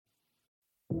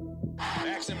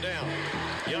Backs him down.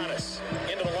 Giannis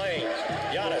into the lane.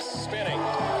 Giannis spinning.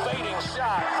 Fading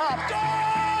shot. Up.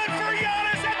 Good for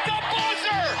Giannis at the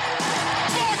buzzer.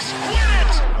 Bucks win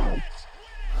it.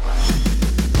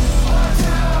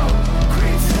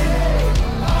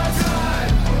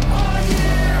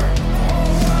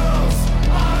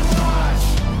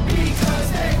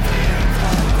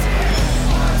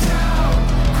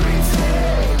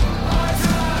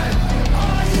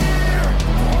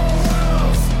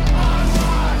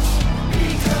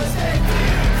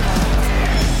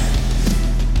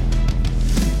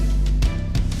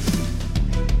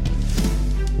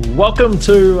 Welcome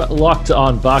to Locked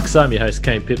On Bucks. I'm your host,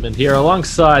 Kane Pittman, here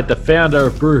alongside the founder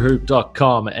of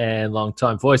BrewHoop.com and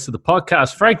longtime voice of the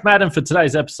podcast, Frank Madden, for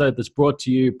today's episode that's brought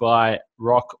to you by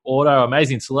Rock Auto.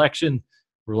 Amazing selection,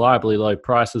 reliably low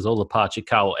prices, all the parts your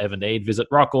car will ever need. Visit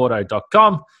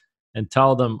rockauto.com and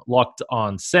tell them Locked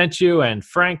On sent you. And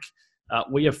Frank,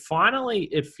 we have finally,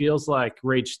 it feels like,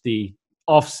 reached the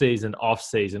off-season,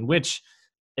 which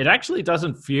it actually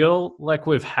doesn't feel like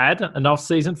we've had an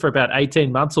off-season for about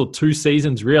 18 months or 2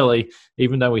 seasons, really,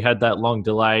 even though we had that long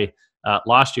delay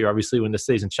last year, obviously, when the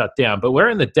season shut down. But we're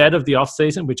in the dead of the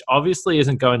off-season, which obviously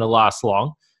isn't going to last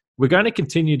long. We're going to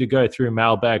continue to go through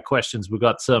mailbag questions. We've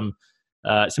got some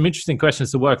interesting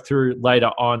questions to work through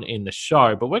later on in the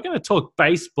show. But we're going to talk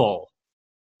baseball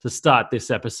to start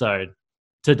this episode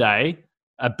today.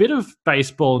 A bit of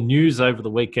baseball news over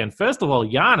the weekend. First of all,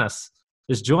 Giannis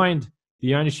has joined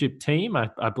the ownership team.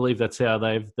 I believe that's how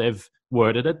they've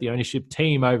worded it, the ownership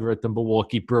team over at the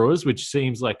Milwaukee Brewers, which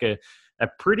seems like a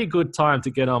pretty good time to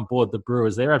get on board the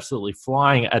Brewers. They're absolutely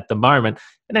flying at the moment.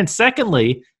 And then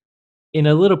secondly, in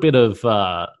a little bit of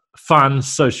fun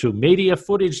social media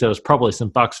footage, there was probably some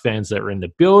Bucks fans that were in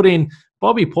the building.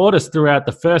 Bobby Portis threw out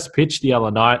the first pitch the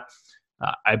other night.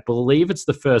 I believe it's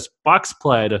the first Bucks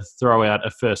player to throw out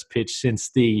a first pitch since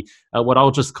the what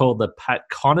I'll just call the Pat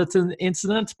Connaughton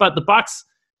incident. But the Bucks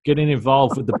getting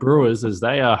involved with the Brewers as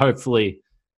they are hopefully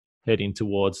heading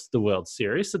towards the World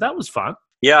Series. So that was fun.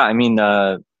 Yeah, I mean,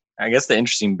 I guess the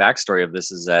interesting backstory of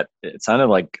this is that it sounded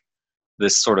like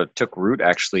this sort of took root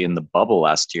actually in the bubble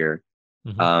last year.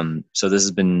 Mm-hmm. So this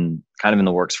has been kind of in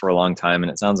the works for a long time,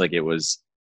 and it sounds like it was.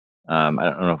 I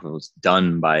don't know if it was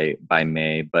done by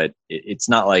May, but it's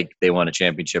not like they won a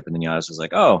championship and then Giannis was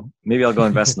like, "Oh, maybe I'll go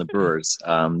invest in the Brewers."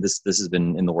 This has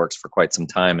been in the works for quite some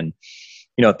time, and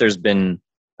there's been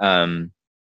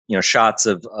shots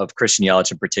of Christian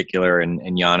Yelich in particular and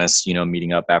Giannis,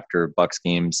 meeting up after Bucks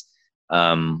games,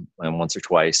 and once or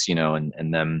twice,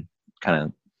 and them kind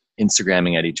of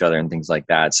Instagramming at each other and things like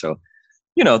that. So,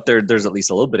 there's at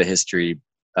least a little bit of history,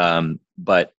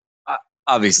 but.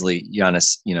 Obviously,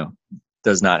 Giannis,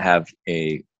 does not have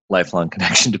a lifelong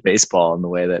connection to baseball in the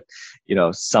way that,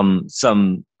 some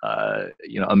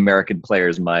American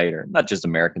players might, or not just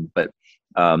Americans, but,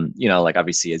 like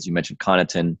obviously, as you mentioned,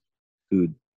 Connaughton, who,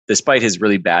 despite his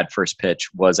really bad first pitch,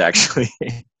 was actually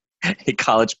a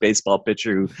college baseball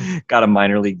pitcher who got a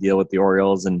minor league deal with the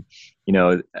Orioles and,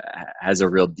 has a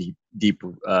real deep,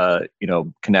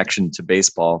 connection to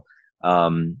baseball.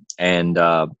 So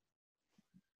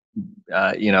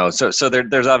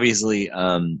there's obviously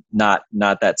not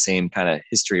that same kind of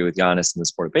history with Giannis in the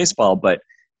sport of baseball, but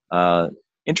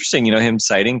interesting, him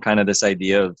citing kind of this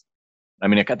idea of, I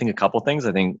think a couple things.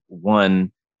 I think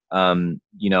one,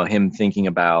 him thinking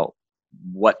about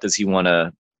what does he want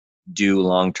to do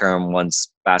long term once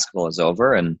basketball is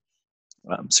over, and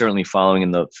certainly following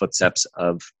in the footsteps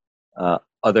of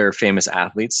other famous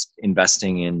athletes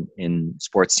investing in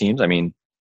sports teams.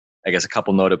 I guess a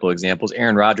couple notable examples: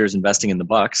 Aaron Rodgers investing in the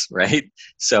Bucks, right?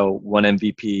 So one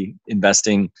MVP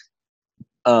investing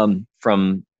from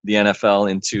the NFL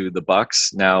into the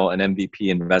Bucks. Now an MVP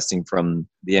investing from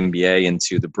the NBA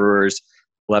into the Brewers.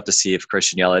 We'll have to see if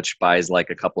Christian Yelich buys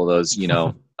like a couple of those,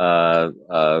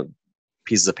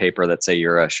 pieces of paper that say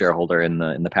you're a shareholder in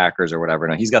the Packers or whatever.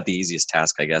 Now he's got the easiest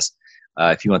task, I guess,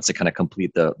 if he wants to kind of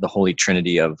complete the holy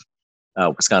trinity of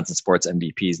Wisconsin sports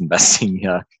MVPs investing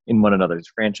in one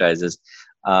another's franchises.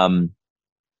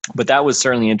 But that was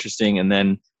certainly interesting. And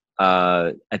then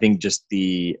I think just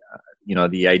the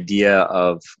idea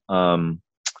of,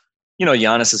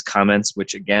 Giannis's comments,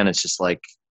 which again, it's just like,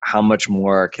 how much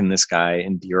more can this guy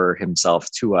endure himself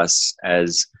to us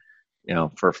as,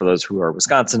 for those who are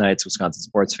Wisconsinites, Wisconsin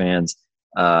sports fans,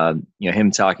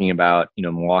 him talking about,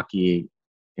 Milwaukee,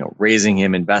 raising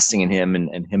him, investing in him,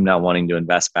 and him not wanting to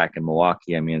invest back in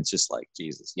Milwaukee. It's just like,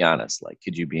 Jesus, Giannis, like,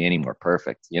 could you be any more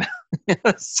perfect?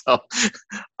 So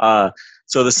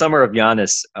the summer of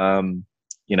Giannis,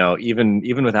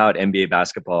 even without NBA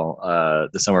basketball,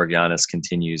 the summer of Giannis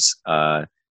continues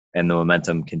and the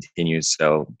momentum continues.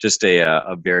 So just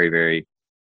a very, very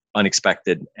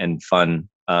unexpected and fun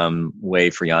way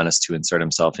for Giannis to insert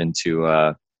himself into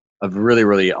a really,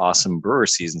 really awesome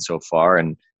Brewers season so far.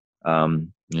 And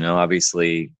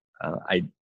obviously,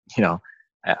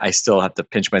 I still have to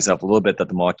pinch myself a little bit that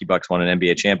the Milwaukee Bucks won an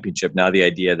NBA championship. Now the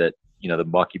idea that the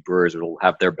Milwaukee Brewers will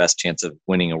have their best chance of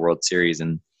winning a World Series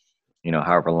in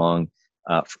however long,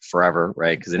 forever,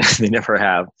 right? Because they never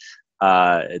have.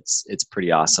 It's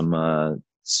pretty awesome.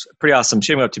 It's pretty awesome.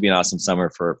 Shaping up to be an awesome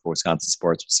summer for Wisconsin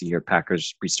sports. We'll see here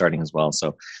Packers restarting as well.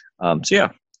 So yeah,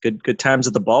 good times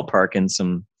at the ballpark and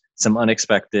some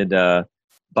unexpected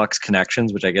Bucks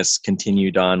connections, which I guess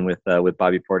continued on with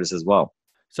Bobby Portis as well.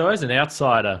 So as an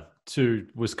outsider to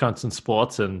Wisconsin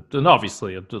sports, and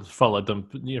obviously I've followed them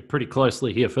pretty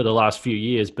closely here for the last few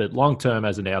years, but long term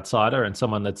as an outsider and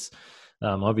someone that's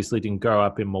obviously didn't grow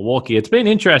up in Milwaukee, it's been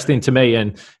interesting to me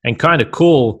and kind of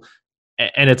cool.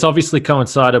 And it's obviously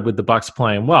coincided with the Bucks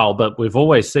playing well, but we've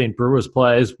always seen Brewers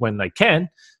players when they can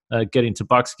get into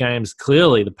Bucks games.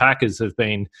 Clearly, the Packers have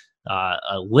been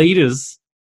leaders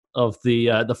of the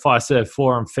Fiserv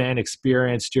Forum fan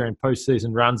experience during postseason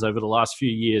runs over the last few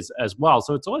years as well.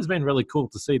 So it's always been really cool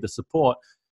to see the support.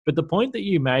 But the point that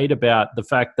you made about the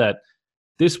fact that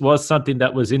this was something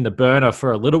that was in the burner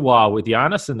for a little while with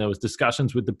Giannis, and there was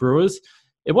discussions with the Brewers,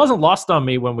 it wasn't lost on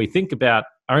me when we think about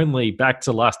only back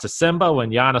to last December when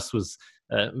Giannis was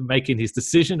making his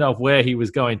decision of where he was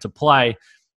going to play.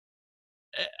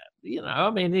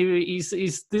 This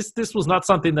was not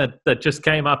something that just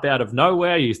came up out of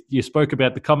nowhere. You spoke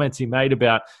about the comments he made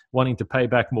about wanting to pay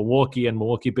back Milwaukee and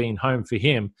Milwaukee being home for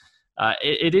him.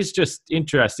 It is just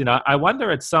interesting. I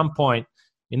wonder at some point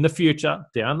in the future,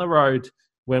 down the road,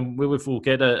 when we'll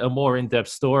get a more in-depth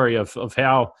story of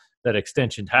how that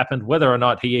extension happened, whether or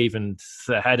not he even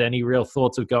had any real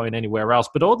thoughts of going anywhere else.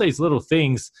 But all these little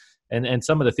things and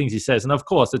some of the things he says, and of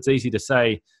course it's easy to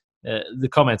say the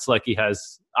comments like he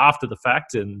has after the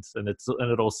fact, and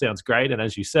it all sounds great. And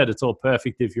as you said, it's all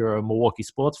perfect if you're a Milwaukee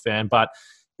sports fan. But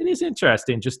it is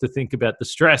interesting just to think about the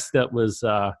stress that was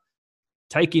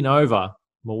taking over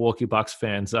Milwaukee Bucks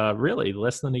fans really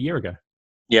less than a year ago.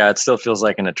 Yeah, it still feels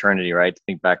like an eternity, right? To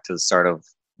think back to the start of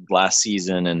last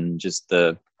season and just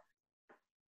the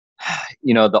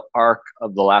arc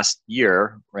of the last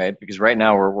year, right? Because right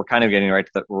now we're kind of getting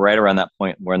right around that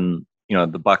point when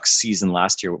the Bucks season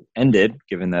last year ended,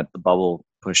 given that the bubble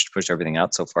pushed everything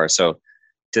out so far. So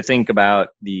to think about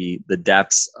the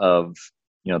depths of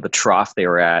the trough they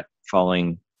were at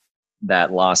following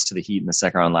that loss to the Heat in the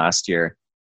second round last year,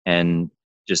 and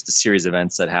just the series of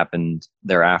events that happened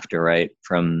thereafter, right?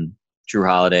 From Drew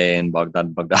Holiday and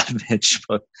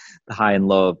Bogdanovic, the high and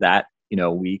low of that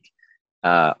week,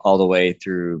 all the way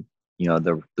through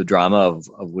the drama of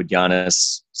would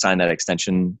Giannis sign that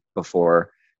extension before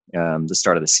the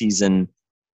start of the season,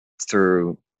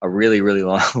 through a really, really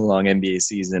long NBA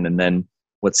season, and then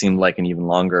what seemed like an even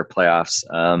longer playoffs.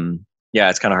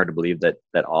 It's kind of hard to believe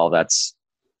that all that's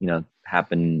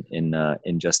happened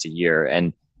in just a year.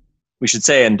 And we should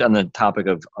say, and on the topic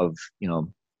of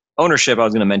ownership, I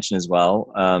was going to mention as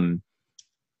well.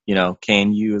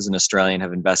 Kane, you as an Australian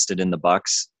have invested in the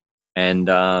Bucks, and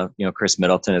Chris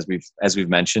Middleton, as we've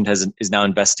mentioned, is now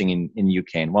investing in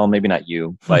UK. Well, maybe not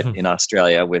you, but in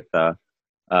Australia with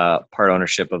part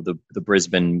ownership of the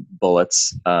Brisbane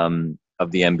Bullets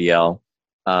of the NBL.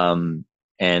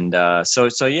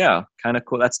 So yeah, kind of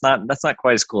cool. That's not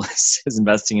quite as cool as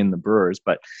investing in the Brewers,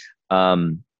 but I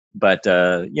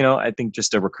think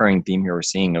just a recurring theme here we're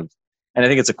seeing and I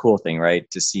think it's a cool thing, right?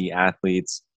 To see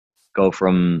athletes go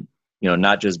from,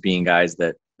 not just being guys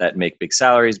that make big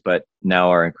salaries, but now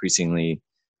are increasingly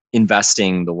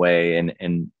investing the way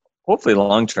and hopefully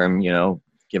long-term,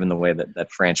 given the way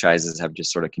that franchises have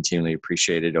just sort of continually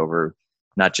appreciated over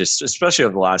not just, especially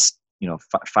over the last,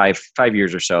 5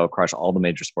 years or so across all the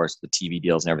major sports, the TV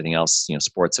deals and everything else,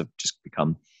 sports have just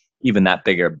become even that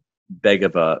big of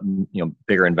a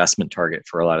bigger investment target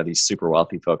for a lot of these super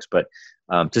wealthy folks. But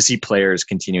to see players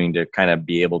continuing to kind of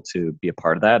be able to be a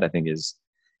part of that, I think is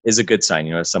a good sign.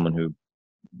 As someone who,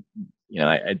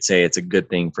 I'd say it's a good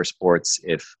thing for sports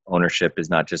if ownership is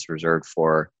not just reserved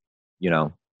for,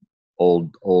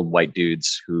 old white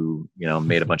dudes who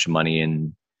made a bunch of money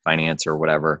in finance or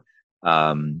whatever.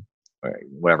 Or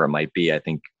whatever it might be. I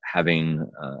think having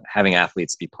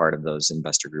athletes be part of those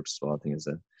investor groups as well, I think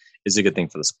is a good thing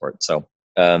for the sport. So,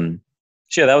 yeah,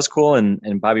 that was cool.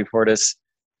 And Bobby Portis,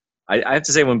 I have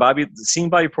to say,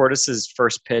 seeing Bobby Portis's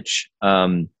first pitch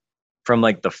from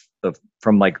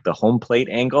the home plate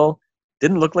angle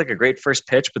didn't look like a great first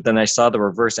pitch, but then I saw the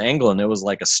reverse angle and it was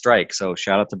like a strike. So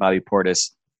shout out to Bobby Portis.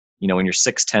 when you're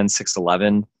 6'10",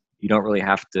 6'11", you don't really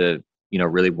have to,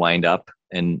 really wind up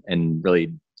and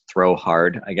really throw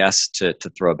hard, I guess, to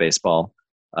throw a baseball,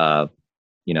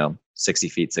 60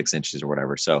 feet, 6 inches or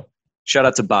whatever. So shout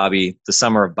out to Bobby, the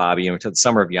summer of Bobby, and the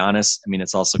summer of Giannis. I mean,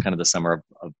 it's also kind of the summer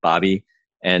of Bobby.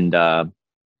 And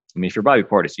if you're Bobby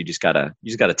Portis, you just gotta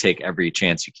take every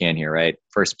chance you can here, right?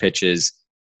 First pitches,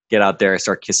 get out there,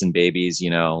 start kissing babies.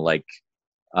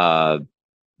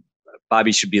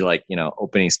 Bobby should be like,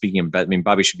 opening. Speaking of,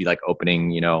 Bobby should be like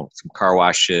opening, some car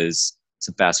washes,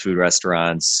 some fast food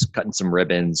restaurants, cutting some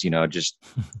ribbons.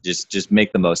 Just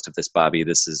make the most of this, Bobby.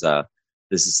 This is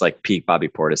like peak Bobby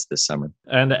Portis this summer.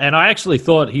 And I actually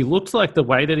thought he looked like, the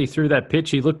way that he threw that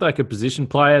pitch, he looked like a position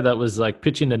player that was like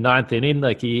pitching the ninth inning.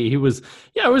 Like he was,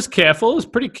 it was careful. It was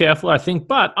pretty careful, I think.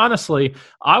 But honestly,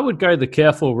 I would go the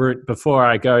careful route before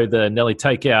I go the Nelly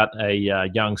take out a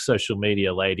young social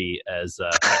media lady as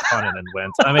Connon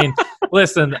went. I mean,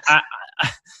 listen,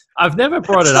 I've never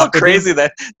brought it up. It's so crazy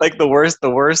that like the worst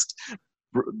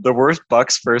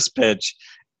Bucks first pitch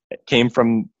came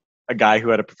from a guy who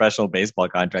had a professional baseball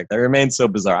contract. That remains so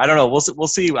bizarre. I don't know. We'll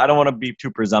see. I don't want to be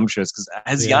too presumptuous because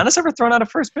has Giannis ever thrown out a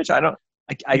first pitch? I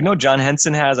know John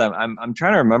Henson has. I'm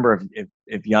trying to remember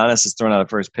if Giannis has thrown out a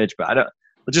first pitch, but let's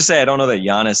just say I don't know that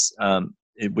Giannis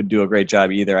it would do a great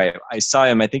job either. I saw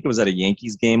him. I think it was at a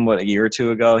Yankees game a year or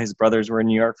two ago. His brothers were in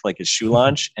New York for like his shoe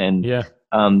launch, and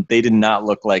they did not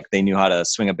look like they knew how to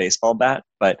swing a baseball bat.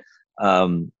 But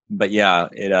yeah,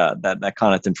 that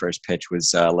Connaughton first pitch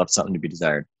was left something to be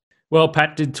desired. Well,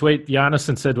 Pat did tweet Giannis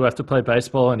and said we'll have to play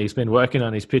baseball, and he's been working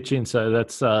on his pitching. So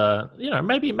that's,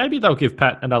 maybe they'll give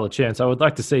Pat another chance. I would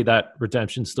like to see that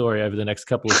redemption story over the next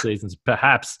couple of seasons,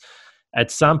 perhaps at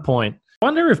some point. I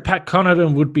wonder if Pat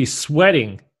Connaughton would be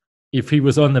sweating if he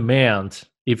was on the mound,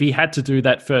 if he had to do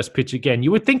that first pitch again.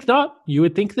 You would think not. You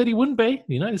would think that he wouldn't be.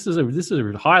 This is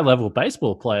a high-level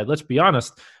baseball player, let's be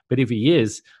honest. But if he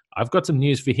is, I've got some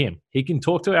news for him. He can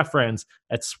talk to our friends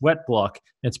at Sweatblock,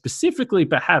 and specifically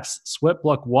perhaps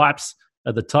Sweatblock wipes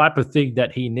are the type of thing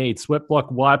that he needs.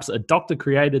 Sweatblock wipes are doctor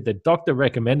created, they're doctor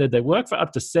recommended. They work for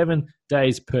up to 7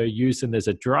 days per use, and there's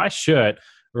a dry shirt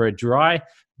or a dry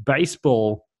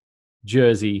baseball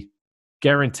jersey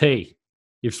guarantee.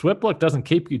 If Sweatblock doesn't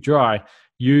keep you dry,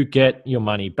 you get your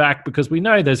money back, because we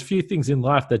know there's few things in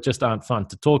life that just aren't fun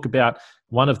to talk about.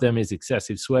 One of them is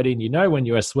excessive sweating. When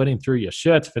you are sweating through your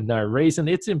shirts for no reason,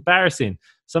 it's embarrassing.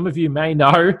 Some of you may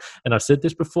know, and I've said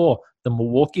this before, the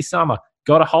Milwaukee summer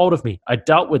got a hold of me. I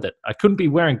dealt with it. I couldn't be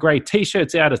wearing gray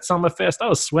T-shirts out at Summerfest. I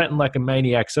was sweating like a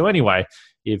maniac. So anyway,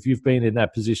 if you've been in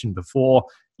that position before,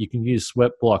 you can use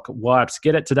Sweatblock wipes.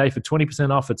 Get it today for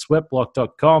 20% off at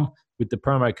sweatblock.com with the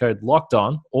promo code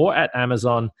LOCKEDON, or at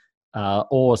Amazon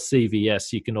or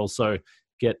CVS. You can also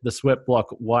get the Sweatblock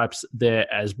wipes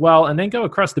there as well. And then go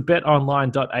across to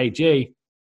betonline.ag.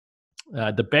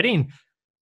 The betting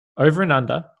over and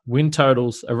under win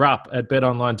totals are up at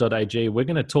betonline.ag. We're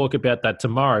going to talk about that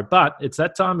tomorrow, but it's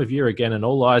that time of year again, and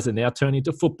all eyes are now turning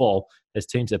to football as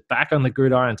teams are back on the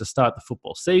gridiron to start the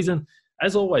football season.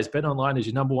 As always, BetOnline is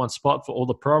your number one spot for all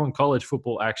the pro and college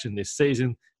football action this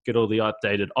season. Get all the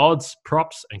updated odds,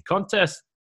 props, and contests,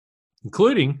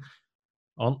 including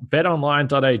on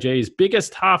betonline.ag's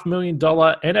biggest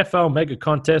 $500,000 NFL mega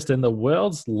contest and the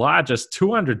world's largest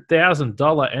 $200,000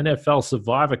 NFL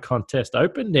Survivor contest.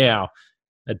 Open now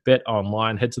at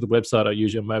BetOnline. Head to the website or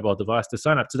use your mobile device to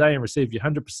sign up today and receive your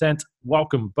 100%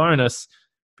 welcome bonus.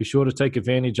 Be sure to take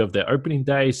advantage of their opening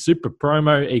day super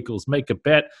promo equals make a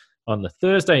bet on the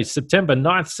Thursday, September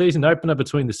 9th season opener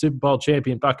between the Super Bowl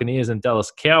champion Buccaneers and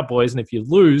Dallas Cowboys. And if you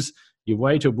lose, your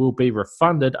wager will be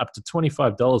refunded up to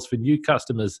 $25 for new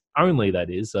customers only, that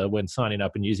is, when signing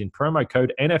up and using promo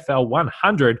code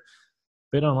NFL100.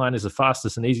 BetOnline is the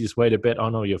fastest and easiest way to bet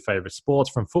on all your favorite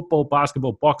sports, from football,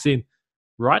 basketball, boxing,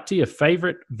 right to your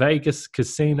favorite Vegas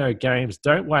casino games.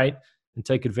 Don't wait and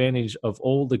take advantage of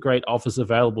all the great offers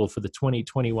available for the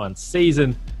 2021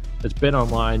 season. That's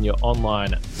BetOnline, your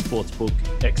online sportsbook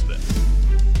expert.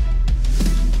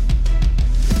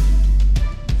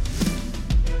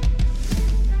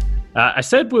 I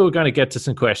said we were going to get to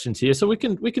some questions here, so we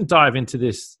can dive into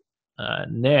this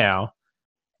now.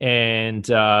 And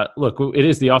look, it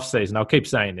is the off season. I'll keep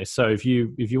saying this. So if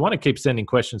you want to keep sending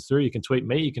questions through, you can tweet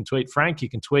me, you can tweet Frank, you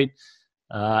can tweet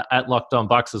at Locked On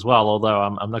Bucks as well. Although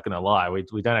I'm not going to lie, we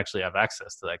don't actually have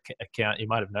access to that account. You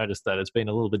might have noticed that it's been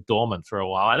a little bit dormant for a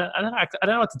while. I don't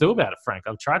know what to do about it, Frank.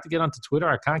 I've tried to get onto Twitter.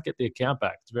 I can't get the account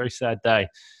back. It's a very sad day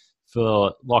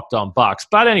for Locked On Bucks.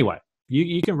 But anyway,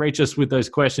 you can reach us with those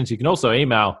questions. You can also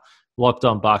email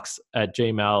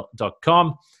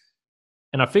lockedonbucks@gmail.com.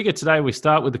 And I figured today we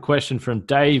start with a question from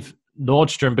Dave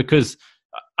Nordstrom, because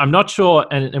I'm not sure,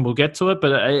 and we'll get to it,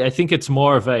 but I think it's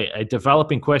more of a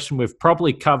developing question. We've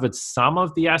probably covered some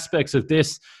of the aspects of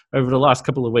this over the last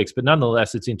couple of weeks, but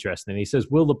nonetheless, it's interesting. He says,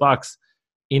 will the Bucks'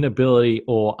 inability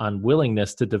or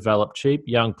unwillingness to develop cheap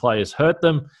young players hurt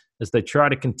them as they try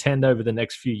to contend over the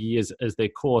next few years as their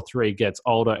core three gets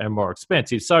older and more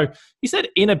expensive? So he said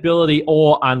inability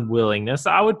or unwillingness.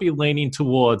 I would be leaning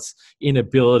towards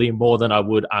inability more than I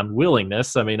would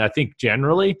unwillingness. I mean, I think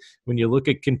generally when you look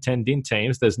at contending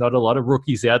teams, there's not a lot of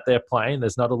rookies out there playing.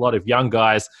 There's not a lot of young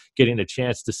guys getting a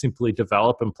chance to simply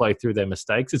develop and play through their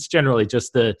mistakes. It's generally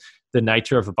just the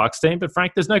nature of a Bucks team. But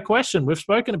Frank, there's no question. We've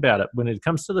spoken about it. When it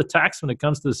comes to the tax, when it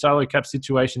comes to the salary cap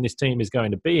situation this team is going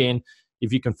to be in,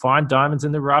 if you can find diamonds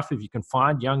in the rough, if you can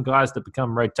find young guys that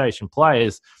become rotation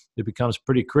players, it becomes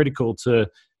pretty critical to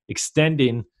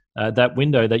extending that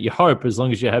window that you hope, as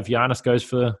long as you have Giannis, goes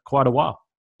for quite a while.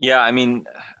 Yeah, I mean,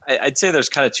 I'd say there's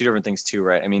kind of two different things too,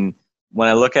 right? I mean, when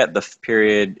I look at the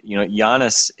period,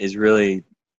 Giannis is really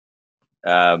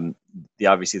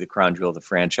obviously the crown jewel of the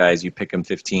franchise. You pick him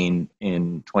 15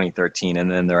 in 2013, and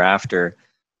then thereafter,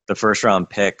 the first round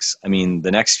picks. I mean,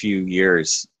 the next few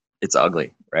years, it's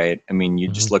ugly, right? I mean, you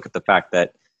just look at the fact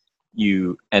that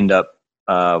you end up,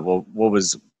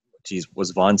 was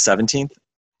Vaughn 17th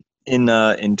in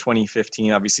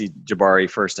 2015? Obviously, Jabari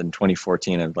first in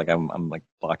 2014. I'm like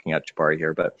blocking out Jabari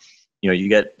here, but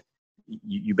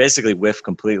you basically whiff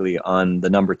completely on the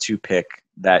number 2 pick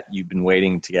that you've been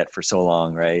waiting to get for so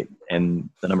long, right? And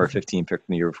the number 15 pick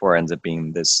from the year before ends up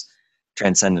being this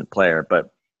transcendent player.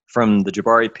 But from the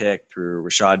Jabari pick through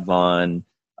Rashad Vaughn,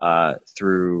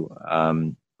 through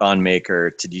Thon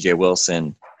Maker to DJ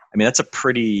Wilson, I mean, it's a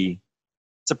pretty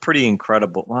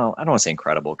incredible. Well, I don't want to say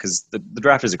incredible because the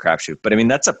draft is a crapshoot, but I mean,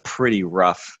 that's a pretty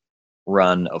rough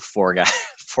run of four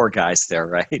guys there,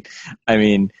 right? I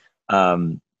mean,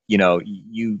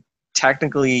 you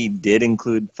technically did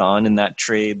include Thon in that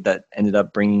trade that ended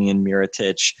up bringing in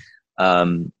Mirotic.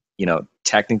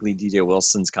 Technically DJ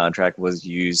Wilson's contract was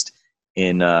used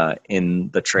in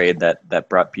the trade that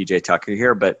brought PJ Tucker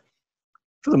here, but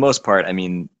for the most part, I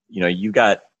mean, you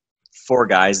got 4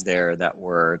 guys there that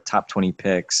were top 20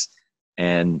 picks,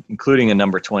 and including a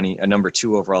number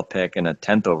 2 overall pick and a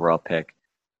 10th overall pick,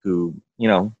 who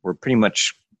were pretty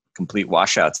much complete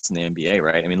washouts in the NBA,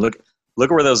 right? I mean, look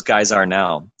at where those guys are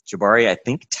now. Jabari, I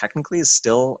think technically is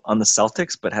still on the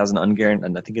Celtics, but has an unguaranteed,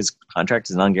 and I think his contract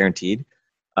is unguaranteed.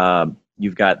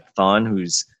 You've got Thon,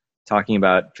 who's talking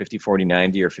about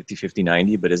 50-40-90 or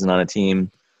 50-50-90, but isn't on a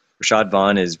team. Rashad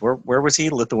Vaughn is where was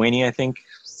he? Lithuania, I think,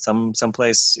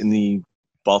 someplace in the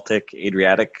Baltic,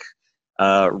 Adriatic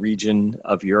region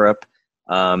of Europe.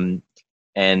 And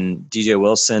DJ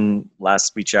Wilson,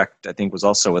 last we checked, I think was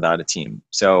also without a team.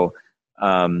 So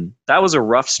that was a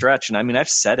rough stretch. And I mean, I've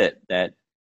said it that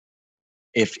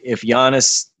if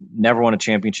Giannis never won a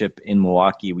championship in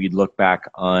Milwaukee, we'd look back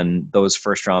on those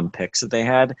first round picks that they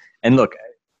had. And look,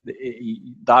 the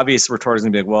obvious retort is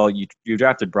going to be like, well, you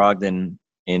drafted Brogdon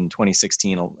in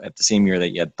 2016 at the same year that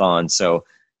you had Thon. So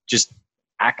just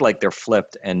act like they're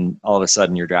flipped and all of a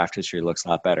sudden your draft history looks a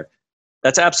lot better.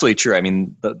 That's absolutely true. I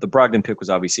mean, the Brogdon pick was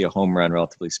obviously a home run,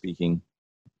 relatively speaking,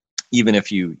 even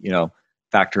if you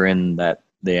factor in that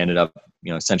they ended up,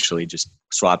 essentially just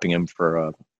swapping him for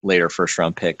a later first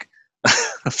round pick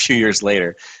a few years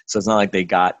later. So it's not like they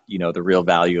got, the real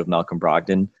value of Malcolm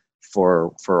Brogdon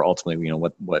for ultimately,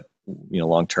 what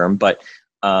long term. But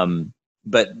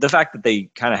the fact that they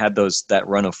kind of had that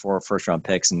run of 4 first round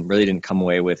picks and really didn't come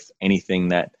away with anything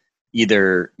that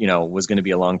either, was going to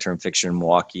be a long-term fixture in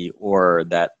Milwaukee or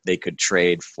that they could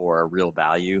trade for real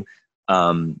value.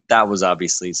 That was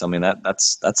obviously something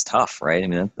that's tough, right? I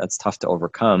mean, that's tough to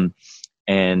overcome.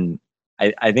 And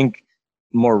I think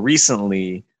more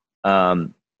recently,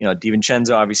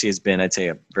 DiVincenzo obviously has been, I'd say,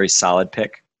 a very solid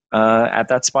pick at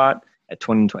that spot at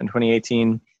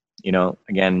 2018.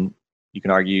 Again, you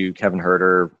can argue Kevin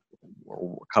Huerter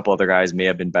or a couple other guys may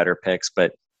have been better picks,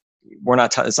 but we're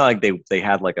not. It's not like they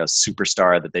had like a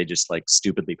superstar that they just like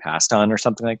stupidly passed on or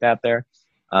something like that there.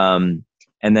 And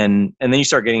then you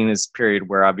start getting this period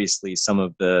where obviously some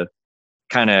of the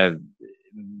kind of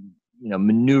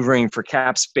maneuvering for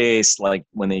cap space, like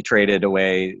when they traded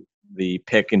away the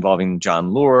pick involving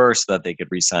John Lure so that they could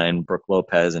re-sign Brooke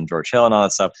Lopez and George Hill and all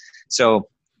that stuff. So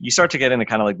you start to get into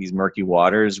kind of like these murky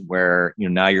waters where,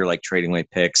 now you're like trading away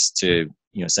picks to,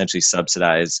 essentially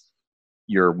subsidize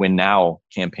your win now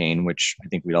campaign, which I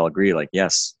think we'd all agree, like,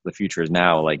 yes, the future is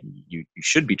now, like you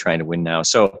should be trying to win now.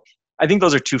 So I think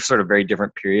those are two sort of very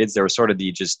different periods. There was sort of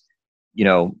the just,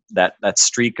 that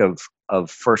streak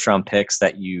of first round picks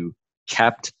that you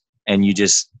kept and you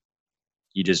just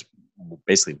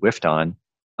basically whiffed on.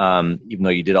 Even though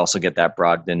you did also get that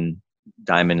Brogdon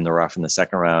diamond in the rough in the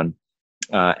second round.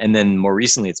 And then more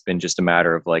recently, it's been just a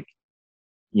matter of like,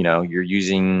 you're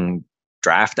using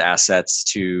draft assets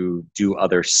to do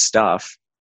other stuff.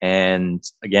 And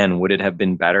again, would it have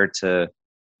been better to,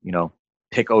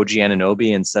 pick OG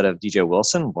Anunoby instead of DJ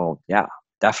Wilson? Well, yeah,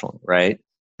 definitely, right?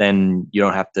 Then you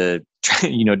don't have to,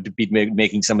 to be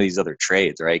making some of these other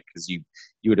trades, right? Because you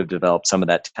would have developed some of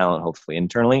that talent hopefully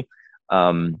internally.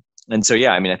 And so,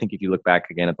 yeah, I mean, I think if you look back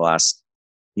again at the last,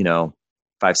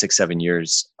 5, 6, 7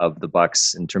 years of the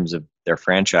Bucks in terms of their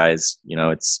franchise,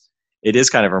 it is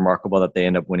kind of remarkable that they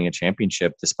end up winning a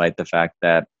championship despite the fact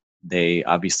that they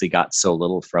obviously got so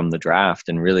little from the draft,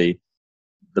 and really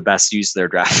the best use of their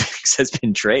draft picks has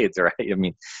been trades, right? I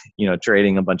mean,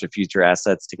 trading a bunch of future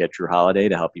assets to get Drew Holiday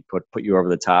to help you put you over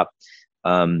the top.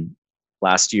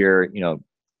 Last year,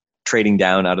 trading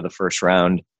down out of the first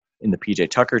round in the PJ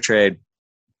Tucker trade.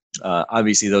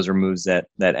 Obviously those were moves that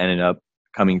ended up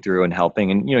coming through and helping.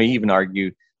 And, you even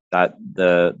argue that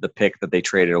the pick that they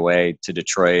traded away to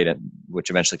Detroit, and which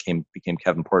eventually became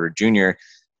Kevin Porter Jr.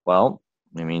 Well,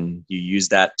 I mean, you use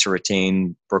that to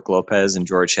retain Brook Lopez and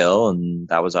George Hill, and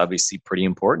that was obviously pretty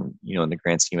important, in the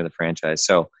grand scheme of the franchise.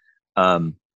 So,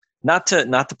 not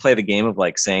to play the game of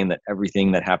like saying that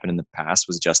everything that happened in the past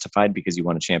was justified because you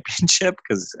won a championship,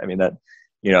 because I mean that,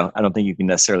 I don't think you can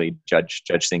necessarily judge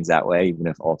things that way, even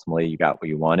if ultimately you got what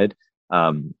you wanted.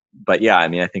 But yeah, I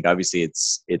mean, I think obviously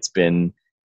it's been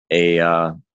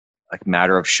a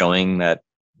matter of showing that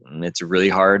it's really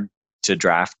hard to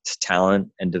draft talent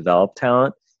and develop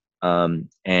talent.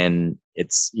 And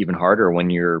it's even harder when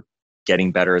you're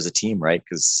getting better as a team, right?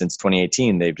 Because since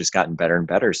 2018, they've just gotten better and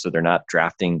better. So they're not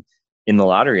drafting in the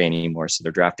lottery anymore. So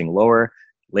they're drafting lower,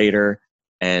 later,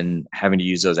 and having to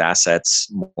use those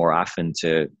assets more often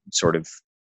to sort of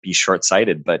be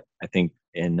short-sighted. But I think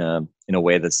in a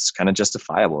way that's kind of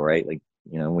justifiable, right? Like,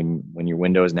 when your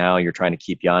window is now, you're trying to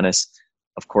keep Giannis.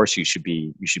 Of course, you should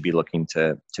be looking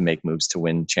to make moves to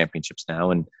win championships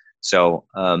now. And so,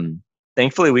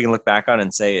 thankfully, we can look back on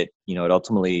and say it. It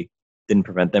ultimately didn't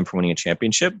prevent them from winning a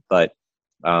championship, but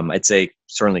I'd say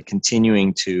certainly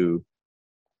continuing to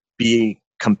be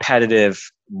competitive,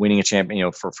 winning a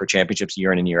champion, for championships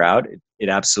year in and year out. It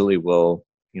absolutely will,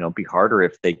 be harder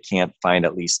if they can't find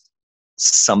at least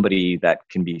somebody that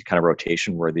can be kind of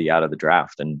rotation worthy out of the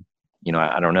draft. And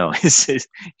I don't know. Is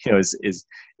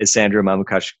Sandro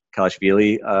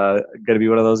Mamukelashvili going to be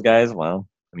one of those guys? Well,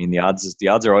 I mean, the odds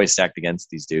are always stacked against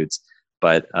these dudes,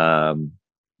 but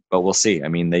we'll see. I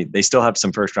mean, they still have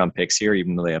some first round picks here,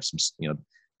 even though they have some.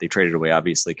 They traded away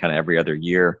obviously kind of every other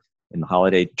year in the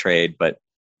Holiday trade, but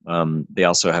they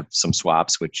also have some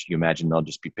swaps, which you imagine they'll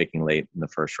just be picking late in the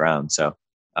first round. So,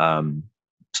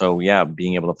 yeah,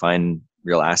 being able to find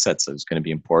real assets is going to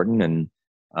be important, and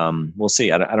we'll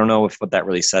see. I don't know what that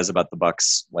really says about the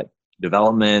Bucks, like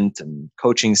development and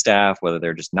coaching staff, whether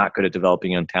they're just not good at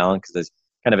developing young talent. Because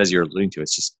kind of as you're alluding to,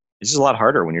 it's just a lot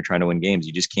harder when you're trying to win games.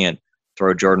 You just can't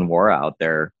throw Jordan Nwora out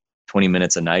there 20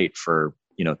 minutes a night for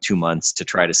 2 months to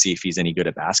try to see if he's any good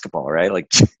at basketball, right?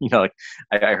 Like, like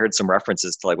I heard some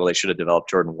references to like, well, they should have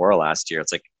developed Jordan Nwora last year.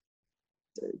 It's like,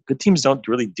 good teams don't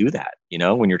really do that.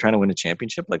 When you're trying to win a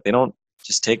championship, like they don't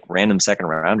just take random second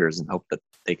rounders and hope that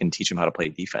they can teach them how to play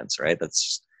defense, right? That's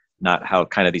just not how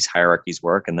kind of these hierarchies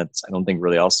work. And that's, I don't think,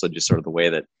 really also just sort of the way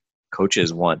that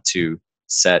coaches want to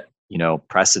set,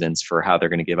 precedents for how they're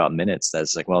going to give out minutes.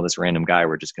 That's like, well, this random guy,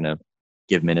 we're just going to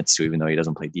give minutes to, even though he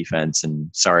doesn't play defense, and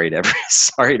sorry to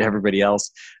everybody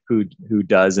else who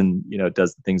does, and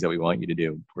does the things that we want you to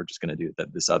do. We're just going to do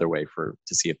that this other way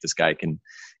to see if this guy can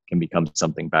become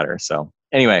something better. So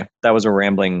anyway, that was a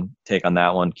rambling take on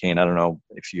that one, Kane. I don't know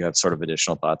if you have sort of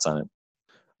additional thoughts on it.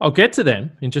 I'll get to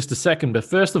them in just a second, but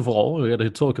first of all, we're going to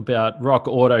talk about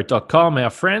rockauto.com. Our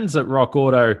friends at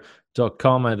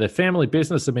rockauto.com are the family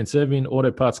business have been serving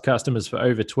auto parts customers for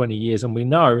over 20 years, and we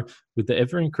know with the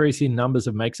ever-increasing numbers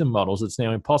of makes and models, it's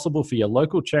now impossible for your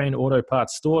local chain auto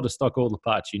parts store to stock all the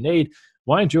parts you need.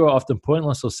 Why endure often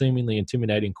pointless or seemingly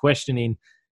intimidating questioning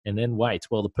and then wait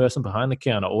while the person behind the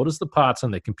counter orders the parts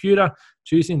on their computer,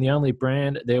 choosing the only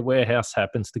brand their warehouse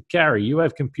happens to carry? You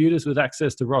have computers with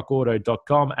access to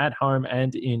rockauto.com at home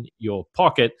and in your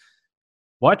pocket.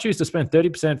 Why choose to spend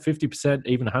 30%, 50%,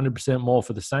 even 100% more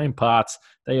for the same parts?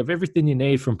 They have everything you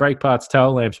need, from brake parts,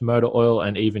 tail lamps, motor oil,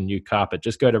 and even new carpet.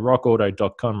 Just go to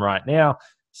rockauto.com right now.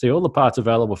 See all the parts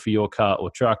available for your car or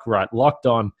truck, right locked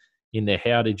on in their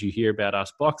How Did You Hear About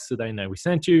Us box, so they know we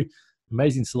sent you.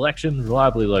 Amazing selection,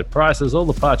 reliably low prices, all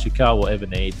the parts your car will ever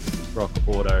need.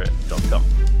 rockauto.com.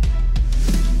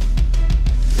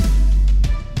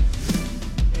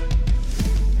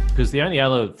 Because the only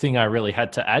other thing I really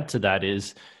had to add to that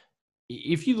is,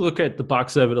 if you look at the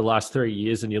Bucks over the last 3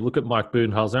 years and you look at Mike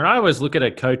Budenholzer, and I always look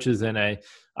at coaches and I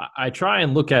try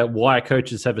and look at why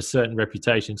coaches have a certain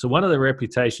reputation. So one of the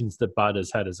reputations that Bud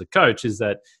has had as a coach is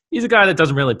that he's a guy that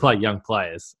doesn't really play young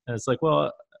players. And it's like,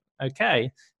 well, okay,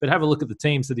 but have a look at the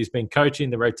teams that he's been coaching,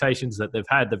 the rotations that they've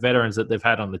had, the veterans that they've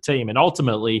had on the team, and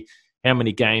ultimately how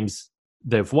many games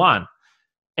they've won.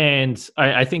 And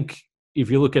I think if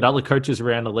you look at other coaches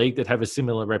around the league that have a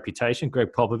similar reputation, Greg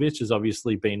Popovich has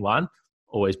obviously been one,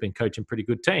 always been coaching pretty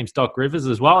good teams. Doc Rivers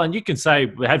as well. And you can say,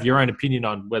 have your own opinion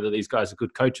on whether these guys are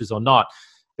good coaches or not.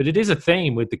 But it is a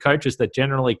theme with the coaches that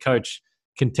generally coach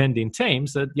contending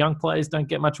teams that young players don't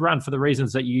get much run for the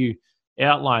reasons that you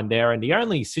outlined there. And the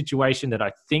only situation that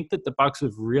I think that the Bucks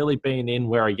have really been in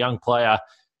where a young player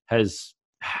has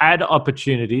had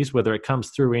opportunities, whether it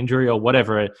comes through injury or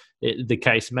whatever the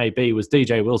case may be, was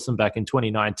DJ Wilson back in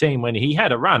 2019 when he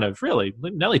had a run of really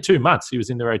nearly 2 months. He was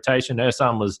in the rotation.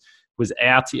 Ersan was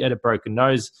out. He had a broken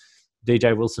nose.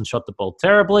 DJ Wilson shot the ball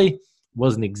terribly.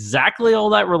 Wasn't exactly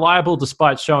all that reliable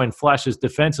despite showing flashes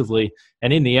defensively.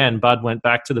 And in the end, Bud went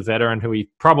back to the veteran who he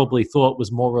probably thought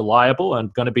was more reliable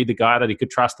and going to be the guy that he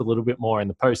could trust a little bit more in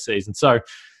the postseason. So,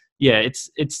 yeah,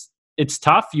 it's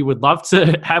tough. You would love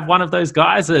to have one of those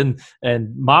guys, and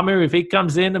Mamu, if he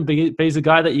comes in and he's a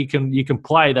guy that you can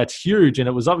play, that's huge. And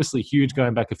it was obviously huge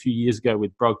going back a few years ago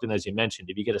with Brogdon, as you mentioned.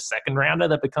 If you get a second rounder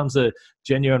that becomes a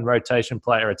genuine rotation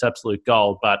player, it's absolute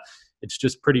gold. But it's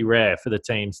just pretty rare for the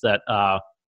teams that are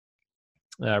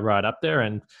right up there.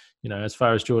 And as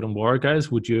far as Jordan Nwora goes,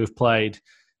 would you have played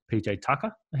PJ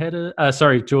Tucker Jordan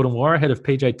Nwora ahead of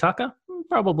PJ Tucker?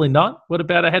 Probably not. What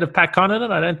about ahead of Pat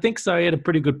Connaughton? I don't think so. He had a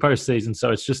pretty good postseason,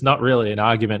 so it's just not really an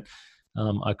argument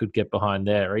I could get behind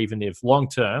there, even if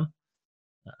long-term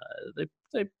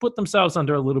they put themselves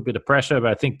under a little bit of pressure,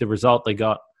 but I think the result they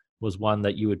got was one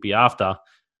that you would be after.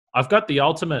 I've got the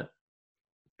ultimate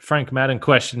Frank Madden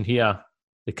question here.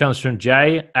 It comes from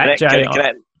Jay. Let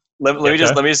me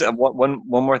just one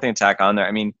more thing to tack on there.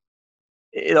 I mean,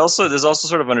 there's also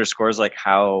sort of underscores like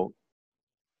how,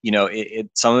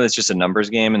 some of it's just a numbers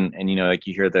game, and like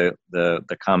you hear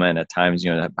the comment at times,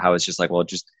 how it's just like, well,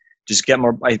 just get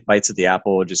more bites at the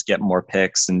apple, just get more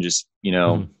picks, and just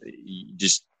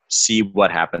just see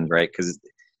what happens, right? Because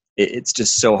it's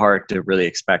just so hard to really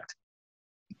expect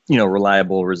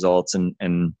reliable results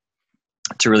and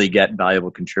to really get valuable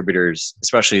contributors,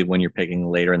 especially when you're picking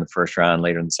later in the first round,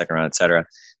 later in the second round, et cetera.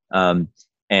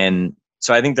 And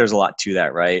so I think there's a lot to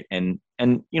that, right? And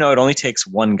it only takes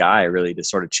one guy really to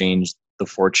sort of change the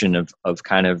fortune of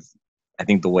kind of, I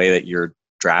think, the way that your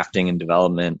drafting and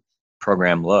development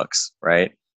program looks,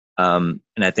 right? And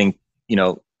I think,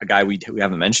 a guy we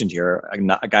haven't mentioned here,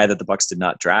 a guy that the Bucks did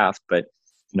not draft, but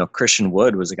Christian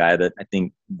Wood was a guy that I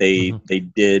think they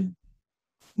did,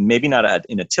 maybe not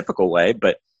in a typical way,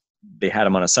 but they had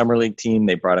him on a summer league team.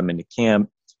 They brought him into camp.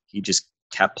 He just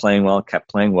kept playing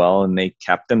well, and they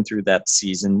kept him through that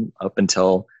season up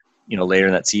until later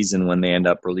in that season when they end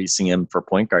up releasing him for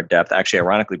point guard depth. Actually,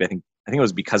 ironically, I think it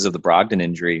was because of the Brogdon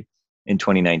injury in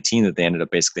 2019 that they ended up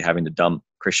basically having to dump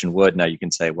Christian Wood. Now you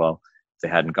can say, well, if they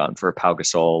hadn't gone for Pau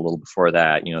Gasol a little before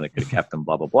that, they could have kept him,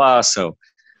 blah blah blah. So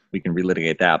we can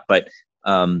relitigate that, but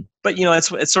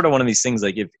it's sort of one of these things.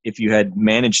 Like if you had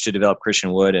managed to develop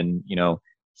Christian Wood and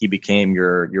he became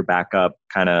your backup,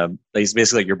 kind of, he's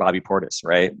basically like your Bobby Portis,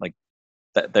 right? Like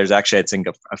there's actually, I think,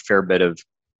 a fair bit of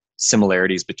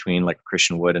similarities between like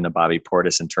Christian Wood and a Bobby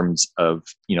Portis in terms of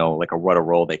like what a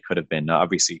role they could have been. Now,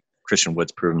 obviously, Christian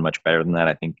Wood's proven much better than that.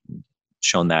 I think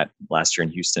shown that last year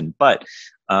in Houston, but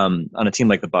on a team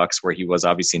like the Bucks, where he was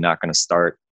obviously not going to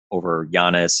start over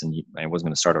Giannis and he wasn't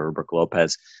going to start over Brook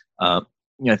Lopez, I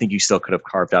think you still could have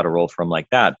carved out a role for him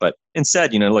like that. But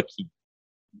instead, look,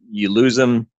 you lose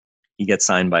him, he gets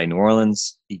signed by New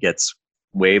Orleans, he gets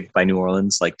waived by New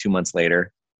Orleans like 2 months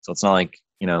later. So it's not like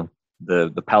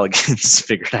the Pelicans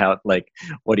figured out like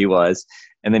what he was,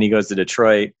 and then he goes to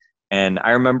Detroit. And I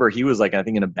remember he was like, I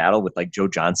think, in a battle with like Joe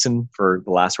Johnson for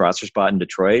the last roster spot in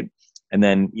Detroit. And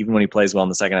then even when he plays well in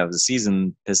the second half of the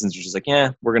season, Pistons are just like, yeah,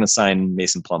 we're going to sign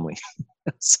Mason Plumlee.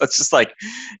 So it's just like,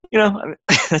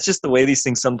 that's just the way these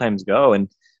things sometimes go. And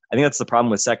I think that's the problem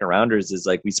with second rounders is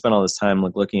like we spend all this time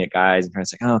like looking at guys and trying to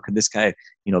say, oh, could this guy,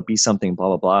 be something, blah,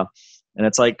 blah, blah. And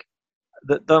it's like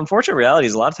the unfortunate reality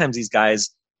is a lot of times these guys,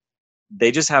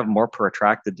 they just have more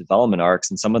protracted development arcs,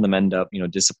 and some of them end up,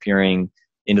 disappearing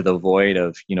into the void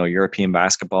of, European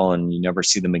basketball, and you never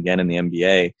see them again in the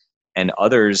NBA. And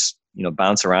others,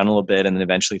 bounce around a little bit and then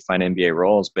eventually find NBA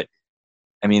roles. But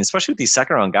I mean, especially with these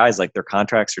second round guys, like their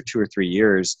contracts are 2 or 3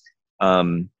 years.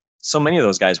 so many of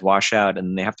those guys wash out,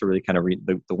 and they have to really kind of read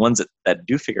the ones that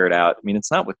do figure it out. I mean,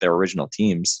 it's not with their original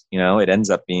teams. It ends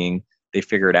up being they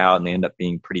figure it out, and they end up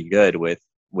being pretty good with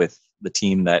the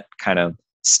team that kind of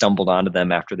stumbled onto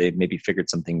them after they maybe figured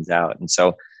some things out. And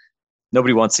so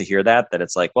nobody wants to hear that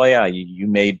it's like, well, yeah, you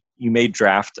may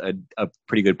draft a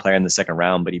pretty good player in the second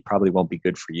round, but he probably won't be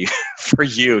good for you,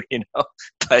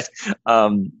 But, I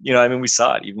mean, we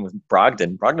saw it even with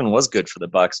Brogdon. Brogdon was good for the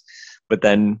Bucks, but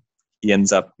then he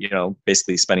ends up,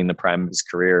 basically spending the prime of his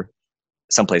career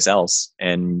someplace else.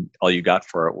 And all you got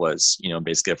for it was,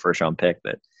 basically a first round pick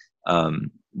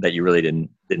that you really didn't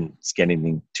get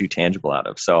anything too tangible out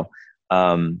of. So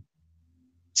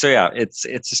yeah, it's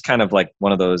just kind of like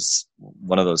one of those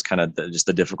kind of just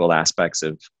the difficult aspects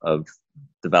of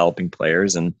developing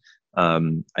players. And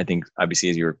I think obviously,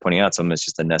 as you were pointing out, some of it's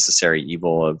just a necessary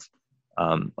evil of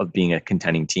being a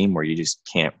contending team where you just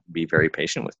can't be very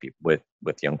patient with people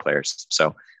with young players.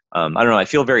 So I don't know. I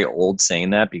feel very old saying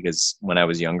that because when I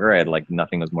was younger, I had like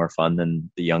nothing was more fun than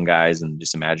the young guys and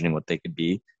just imagining what they could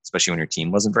be, especially when your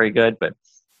team wasn't very good. But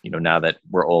now that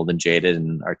we're old and jaded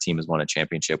and our team has won a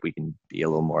championship, we can be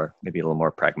maybe a little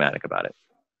more pragmatic about it.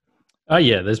 Oh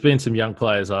yeah, there's been some young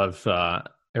players I've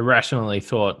irrationally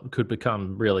thought could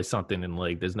become really something in the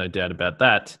league. There's no doubt about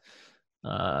that.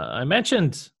 I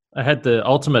mentioned I had the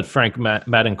ultimate Frank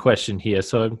Madden question here,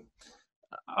 so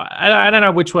I don't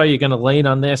know which way you're going to lean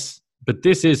on this, but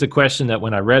this is a question that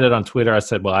when I read it on Twitter, I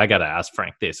said, well, I got to ask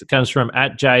Frank this. It comes from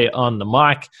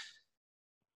 @JayOnTheMic.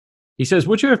 He says,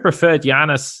 would you have preferred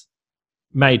Giannis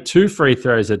made 2 free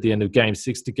throws at the end of Game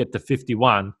 6 to get to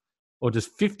 51, or does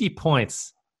 50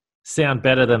 points sound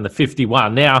better than the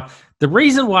 51? Now, the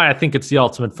reason why I think it's the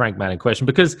ultimate Frank Madden question,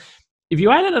 because if you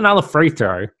added another free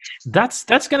throw, that's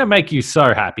going to make you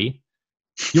so happy.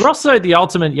 You're also the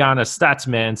ultimate Giannis stats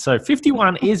man, so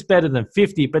 51 is better than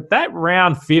 50, but that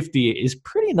round 50 is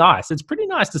pretty nice. It's pretty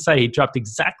nice to say he dropped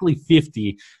exactly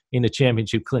 50 in a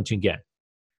championship clinching game.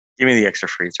 Give me the extra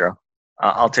free throw.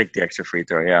 I'll take the extra free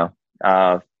throw, yeah.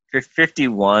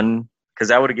 51, because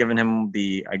that would have given him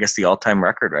the all-time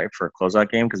record, right, for a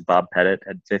closeout game, because Bob Pettit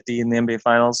had 50 in the NBA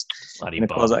Finals in a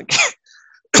closeout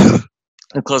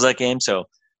game. So,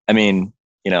 I mean,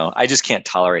 I just can't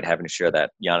tolerate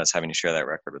Giannis having to share that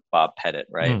record with Bob Pettit,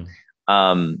 right?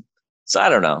 So I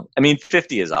don't know. I mean,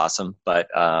 50 is awesome, but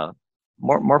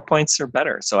more points are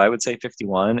better. So I would say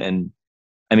 51. And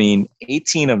I mean,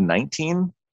 18 of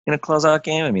 19 in a closeout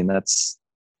game. I mean, that's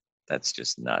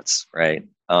just nuts, right?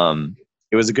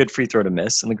 It was a good free throw to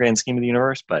miss in the grand scheme of the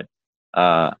universe, but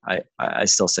I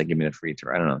still say give me the free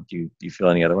throw. I don't know. Do you feel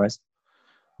any otherwise?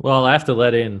 Well, I have to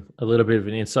let in a little bit of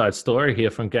an inside story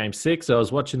here from Game 6. I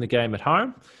was watching the game at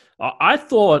home. I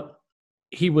thought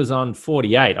he was on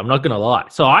 48. I'm not going to lie.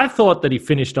 So I thought that he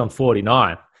finished on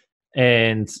 49.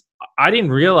 And I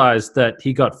didn't realize that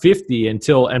he got 50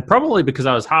 and probably because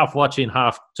I was half watching,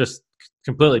 half just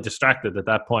completely distracted at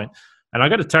that point. And I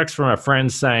got a text from a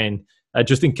friend saying,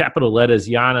 just in capital letters,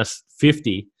 Giannis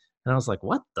 50. And I was like,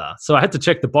 what the? So I had to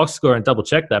check the box score and double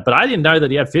check that. But I didn't know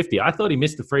that he had 50. I thought he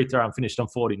missed the free throw and finished on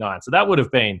 49. So that would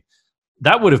have been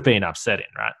upsetting,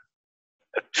 right?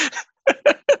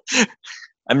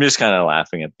 I'm just kind of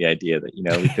laughing at the idea that,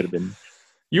 we could have been.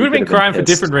 You would have been crying for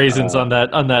different reasons on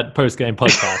that post-game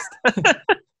podcast.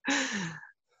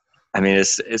 I mean,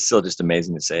 it's still just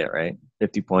amazing to say it, right?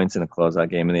 50 points in a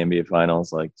closeout game in the NBA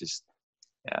Finals,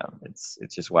 yeah, it's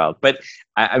just wild. But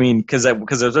I mean, because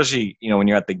especially when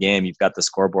you're at the game, you've got the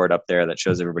scoreboard up there that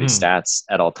shows everybody's stats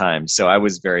at all times. So I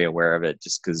was very aware of it,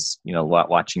 just because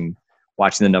watching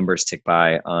the numbers tick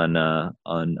by on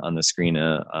the screen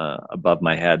above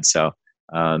my head. So,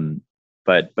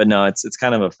 but no, it's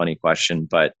kind of a funny question.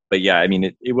 But yeah, I mean,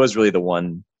 it was really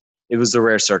it was the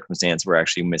rare circumstance where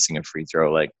actually missing a free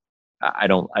throw. Like, I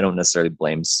don't necessarily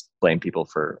blame people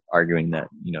for arguing that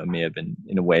it may have been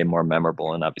in a way more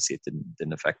memorable, and obviously it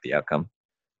didn't affect the outcome.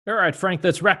 All right, Frank,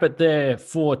 let's wrap it there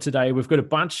for today. We've got a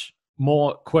bunch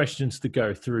more questions to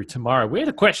go through tomorrow. We had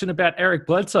a question about Eric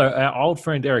Bledsoe, our old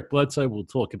friend Eric Bledsoe. We'll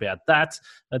talk about that.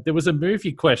 There was a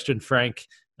movie question, Frank.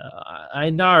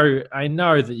 I know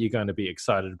that you're going to be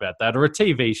excited about that, or a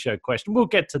TV show question. We'll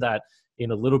get to that in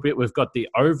a little bit. We've got the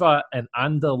over and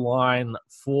under line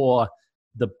for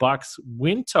the Bucks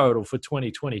win total for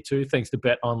 2022, thanks to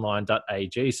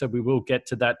betonline.ag. So we will get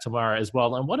to that tomorrow as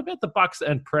well. And what about the Bucks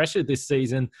and pressure this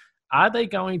season? Are they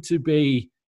going to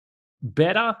be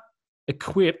better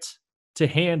equipped to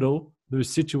handle those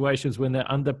situations when they're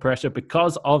under pressure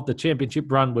because of the championship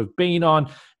run we've been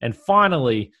on? And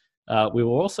finally, we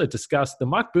will also discuss the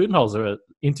Mike Budenholzer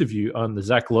interview on the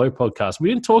Zach Lowe podcast. We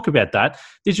didn't talk about that.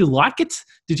 Did you like it?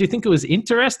 Did you think it was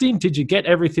interesting? Did you get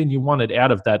everything you wanted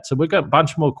out of that? So we've got a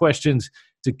bunch more questions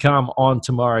to come on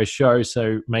tomorrow's show,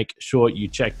 so make sure you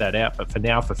check that out. But for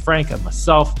now, for Frank and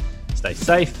myself, stay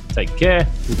safe, take care.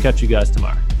 We'll catch you guys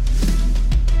tomorrow.